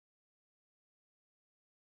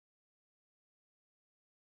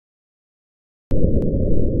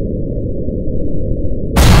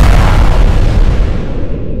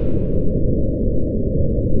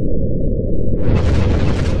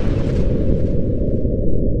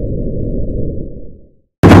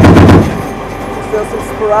Still some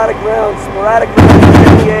sporadic rounds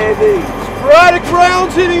hitting the AAV. Sporadic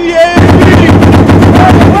rounds hitting the AAV!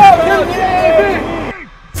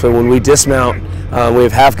 So when we dismount, we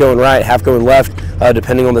have half going right, half going left,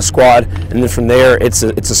 depending on the squad, and then from there it's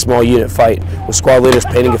a small unit fight with squad leaders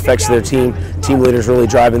painting effects to their team leaders really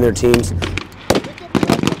driving their teams.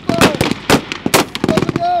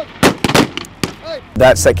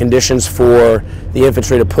 That set conditions for the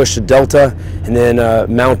infantry to push to Delta and then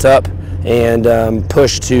mount up and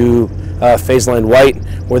push to phase line white,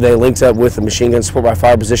 where they linked up with the machine gun support by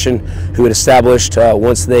fire position who had established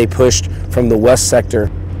once they pushed from the west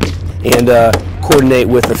sector, and coordinate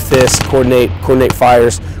with the FIST, coordinate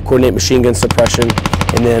fires, coordinate machine gun suppression,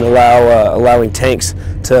 and then allowing tanks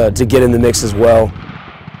to get in the mix as well.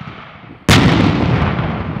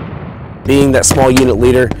 Being that small unit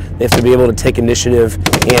leader, they have to be able to take initiative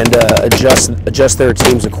and adjust their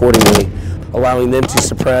teams accordingly, allowing them to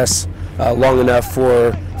suppress long enough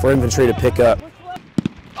for infantry to pick up.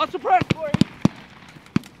 I'll suppress for you.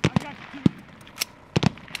 I got you.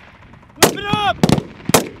 Whip it up!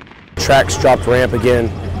 Tracks dropped ramp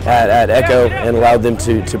again at Echo and allowed them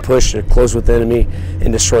to push and close with the enemy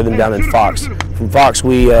and destroy them down in Fox. From Fox,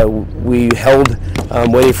 we held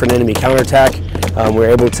waiting for an enemy counterattack. We were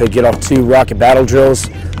able to get off 2 rocket battle drills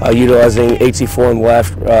utilizing AT-4 on the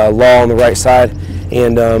left, Law on the right side,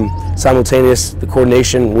 and simultaneous the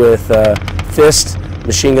coordination with FIST,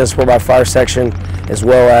 machine gun support by fire section, as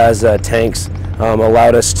well as tanks,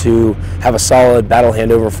 allowed us to have a solid battle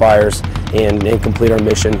handover fires and complete our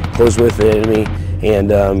mission, close with the enemy, and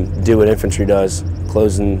do what infantry does,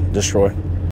 close and destroy.